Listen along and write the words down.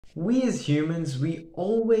We as humans, we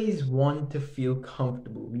always want to feel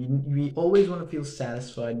comfortable. We always want to feel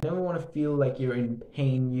satisfied. You never want to feel like you're in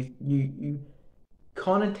pain. You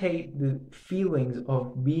connotate the feelings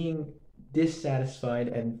of being dissatisfied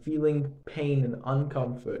and feeling pain and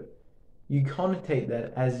uncomfort. You connotate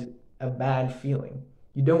that as a bad feeling.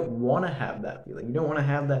 You don't want to have that feeling. You don't want to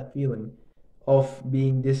have that feeling of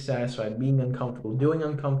being dissatisfied, being uncomfortable, doing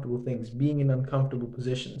uncomfortable things, being in uncomfortable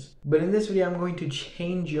positions. But in this video, I'm going to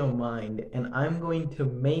change your mind and I'm going to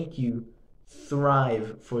make you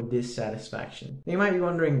thrive for dissatisfaction. Now, you might be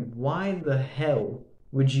wondering, why the hell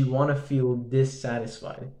would you want to feel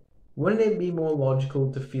dissatisfied? Wouldn't it be more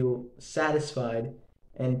logical to feel satisfied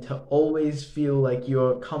and to always feel like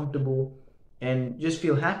you're comfortable and just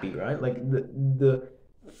feel happy, right? Like the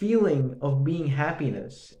feeling of being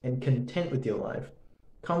happiness and content with your life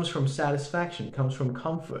comes from satisfaction, comes from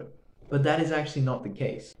comfort. But that is actually not the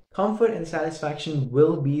case. Comfort and satisfaction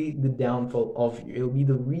will be the downfall of you. It'll be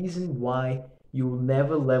the reason why you will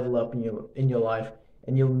never level up in your life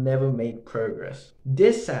and you'll never make progress.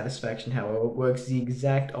 Dissatisfaction, however, works the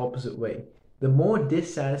exact opposite way. The more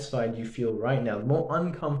dissatisfied you feel right now, the more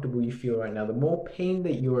uncomfortable you feel right now, the more pain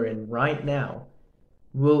that you're in right now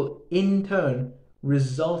will in turn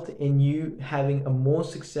result in you having a more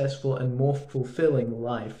successful and more fulfilling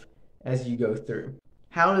life as you go through.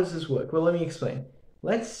 How does this work? Well, let me explain.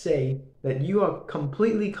 Let's say that you are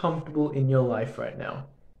completely comfortable in your life right now.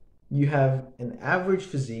 You have an average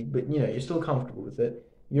physique, but you're still comfortable with it.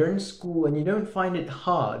 You're in school and you don't find it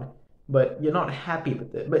hard, but you're not happy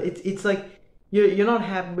with it. But it's like you're not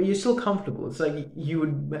happy, but you're still comfortable. It's like you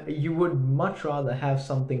would much rather have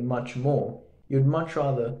something much more. You'd much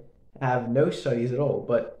rather have no studies at all,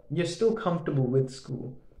 but you're still comfortable with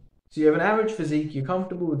school. So you have an average physique, you're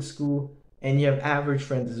comfortable with school, and you have average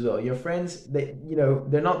friends as well. Your friends, they're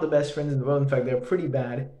not the best friends in the world. In fact, they're pretty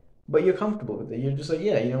bad, but you're comfortable with it. You're just like,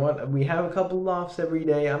 yeah, you know what? We have a couple laughs every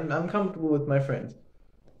day. I'm comfortable with my friends.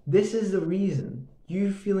 This is the reason.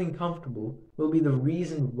 You feeling comfortable will be the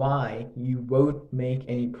reason why you won't make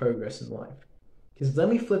any progress in life. Because let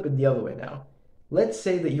me flip it the other way now. Let's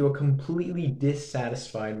say that you are completely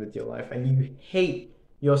dissatisfied with your life and you hate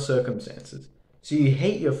your circumstances. So you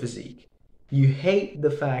hate your physique. You hate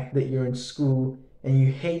the fact that you're in school and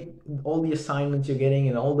you hate all the assignments you're getting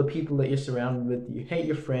and all the people that you're surrounded with. You hate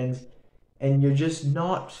your friends and you're just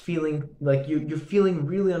not feeling like you're feeling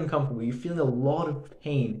really uncomfortable. You're feeling a lot of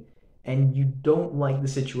pain and you don't like the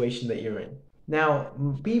situation that you're in. Now,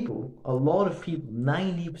 a lot of people,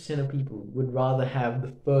 90% of people would rather have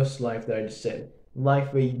the first life that I just said.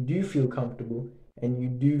 Life where you do feel comfortable and you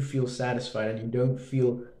do feel satisfied and you don't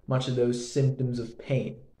feel much of those symptoms of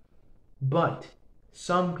pain. But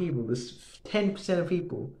some people, this 10% of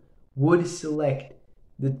people, would select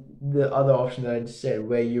the other option that I just said,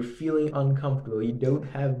 where you're feeling uncomfortable, you don't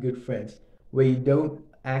have good friends, where you don't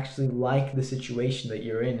actually like the situation that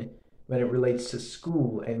you're in when it relates to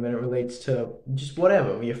school and when it relates to just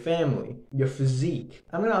whatever, your family, your physique.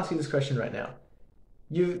 I'm going to ask you this question right now.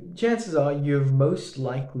 Chances are you've most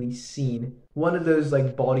likely seen one of those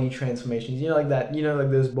like body transformations, like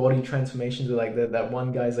those body transformations where like that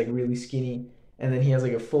one guy's like really skinny and then he has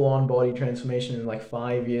like a full-on body transformation in like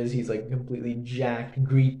 5 years. He's like completely jacked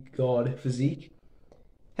Greek god physique.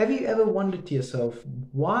 Have you ever wondered to yourself,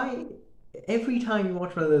 why every time you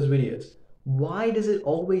watch one of those videos, why does it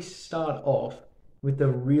always start off with a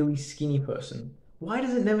really skinny person? Why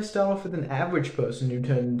does it never start off with an average person who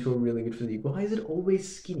turned into a really good physique? Why is it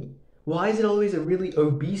always skinny? Why is it always a really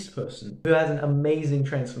obese person who has an amazing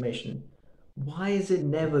transformation? Why is it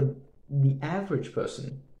never the average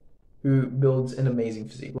person who builds an amazing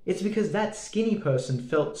physique? It's because that skinny person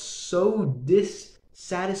felt so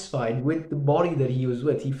dissatisfied with the body that he was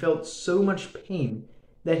with. He felt so much pain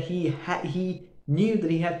that he knew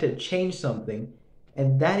that he had to change something.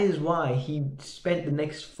 And that is why he spent the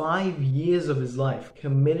next 5 years of his life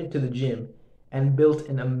committed to the gym and built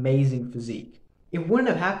an amazing physique. It wouldn't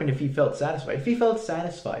have happened if he felt satisfied. If he felt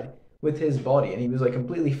satisfied with his body and he was like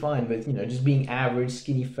completely fine with, just being average,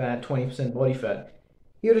 skinny fat, 20% body fat,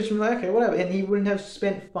 he would have just been like, okay, whatever. And he wouldn't have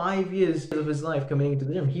spent 5 years of his life committing to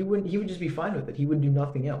the gym. He would just be fine with it. He would do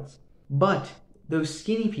nothing else. But those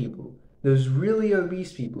skinny people, those really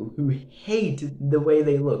obese people who hate the way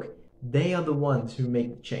they look, they are the ones who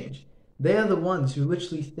make the change. They are the ones who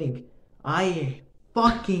literally think, I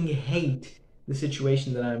fucking hate the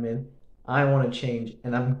situation that I'm in. I want to change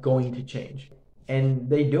and I'm going to change. And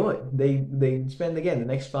they do it. They spend, again, the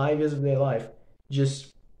next 5 years of their life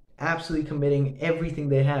just absolutely committing everything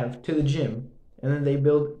they have to the gym. And then they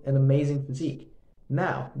build an amazing physique.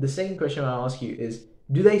 Now, the second question I'll ask you is,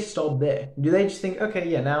 do they stop there? Do they just think, okay,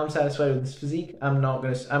 yeah, now I'm satisfied with this physique. I'm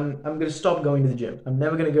gonna stop going to the gym. I'm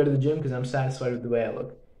never gonna go to the gym because I'm satisfied with the way I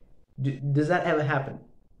look. Does that ever happen?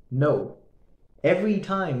 No. Every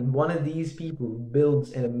time one of these people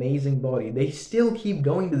builds an amazing body, they still keep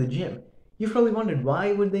going to the gym. You've probably wondered,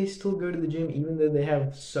 why would they still go to the gym even though they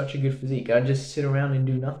have such a good physique? I'd just sit around and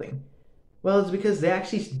do nothing. Well, it's because they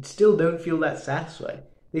actually still don't feel that satisfied.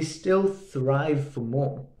 They still thrive for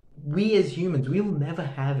more. We as humans, we will never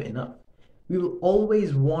have enough. We will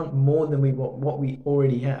always want more than what we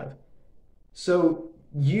already have. So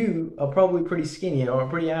you are probably pretty skinny or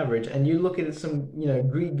pretty average, and you look at some,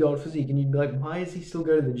 Greek god physique, and you'd be like, why does he still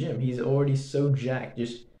go to the gym? He's already so jacked.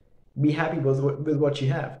 Just be happy with what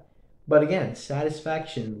you have. But again,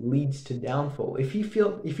 satisfaction leads to downfall. If he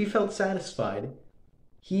felt satisfied,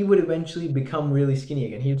 he would eventually become really skinny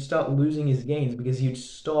again. He would start losing his gains because he'd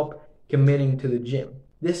stop committing to the gym.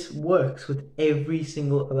 This works with every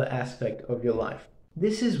single other aspect of your life.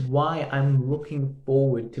 This is why I'm looking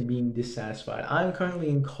forward to being dissatisfied. I'm currently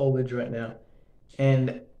in college right now,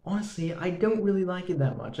 and honestly, I don't really like it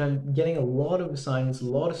that much. I'm getting a lot of assignments, a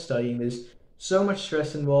lot of studying. There's so much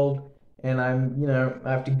stress involved, and I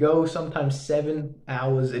have to go sometimes 7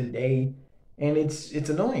 hours a day, and it's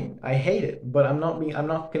annoying. I hate it, but I'm not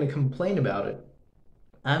going to complain about it.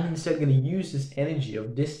 I'm instead going to use this energy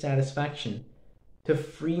of dissatisfaction to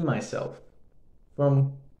free myself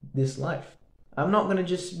from this life. I'm not gonna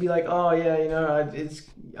just be like, oh yeah,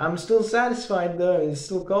 I'm still satisfied though. It's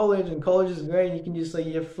still college, and college is great. You can just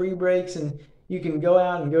you have free breaks, and you can go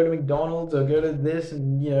out and go to McDonald's or go to this,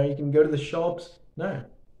 and you can go to the shops. No,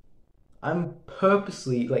 I'm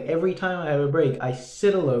purposely every time I have a break, I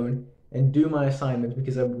sit alone and do my assignments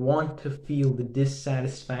because I want to feel the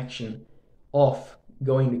dissatisfaction of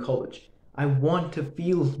going to college. I want to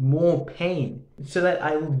feel more pain so that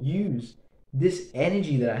I will use this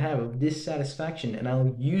energy that I have of dissatisfaction, and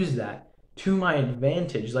I'll use that to my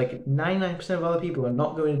advantage. 99% of other people are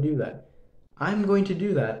not going to do that. I'm going to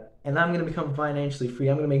do that, and I'm going to become financially free.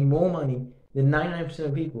 I'm going to make more money than 99%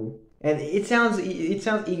 of people. And it sounds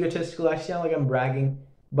egotistical. I sound like I'm bragging,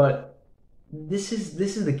 but this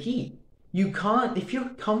is the key. You can't, if you're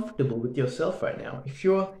comfortable with yourself right now, if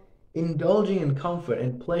you're indulging in comfort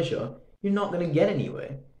and pleasure, you're not going to get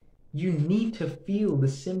anywhere. You need to feel the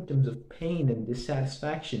symptoms of pain and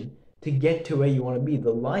dissatisfaction to get to where you want to be,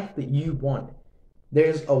 the life that you want.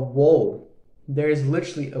 There's a wall. There's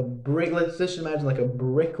literally a brick. Let's just imagine a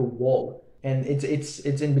brick wall, and it's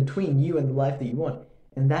in between you and the life that you want.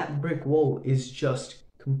 And that brick wall is just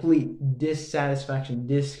complete dissatisfaction,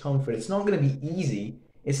 discomfort. It's not going to be easy.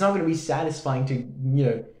 It's not going to be satisfying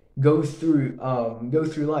to go through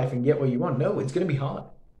life and get what you want. No, it's going to be hard.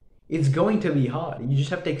 It's going to be hard. You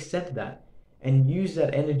just have to accept that and use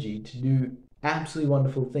that energy to do absolutely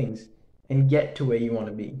wonderful things and get to where you want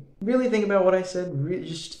to be. Really think about what I said.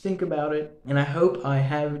 Just think about it. And I hope I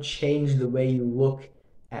have changed the way you look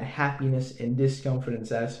at happiness and discomfort and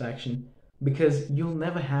satisfaction, because you'll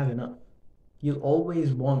never have enough. You'll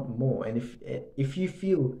always want more. And if you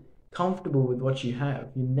feel comfortable with what you have,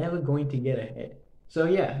 you're never going to get ahead. So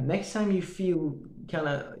yeah, next time you feel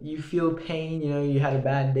pain, you had a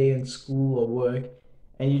bad day in school or work,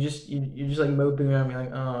 and you're just moping around, being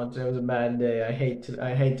like, oh, today was a bad day. I hate today.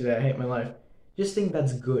 I hate my life. Just think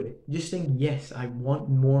that's good. Just think, yes, I want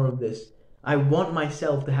more of this. I want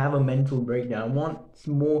myself to have a mental breakdown.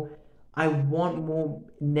 I want more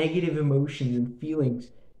negative emotions and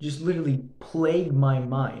feelings just literally plague my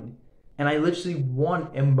mind, and I literally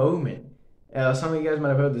want a moment. Some of you guys might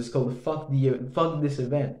have heard this, called the fuck this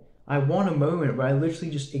event. I want a moment where I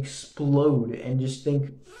literally just explode and just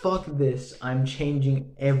think, fuck this, I'm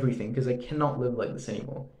changing everything because I cannot live like this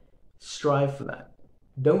anymore. Strive for that.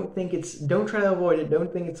 Don't try to avoid it.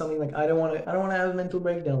 Don't think it's something like, I don't want to have mental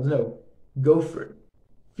breakdowns. No, go for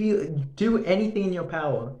it. Do anything in your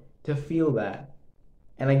power to feel that.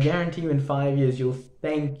 And I guarantee you in 5 years, you'll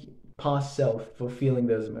thank past self for feeling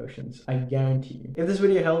those emotions. I guarantee you. If this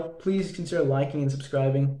video helped, please consider liking and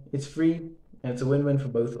subscribing. It's free, and it's a win-win for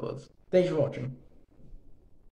both of us. Thanks for watching.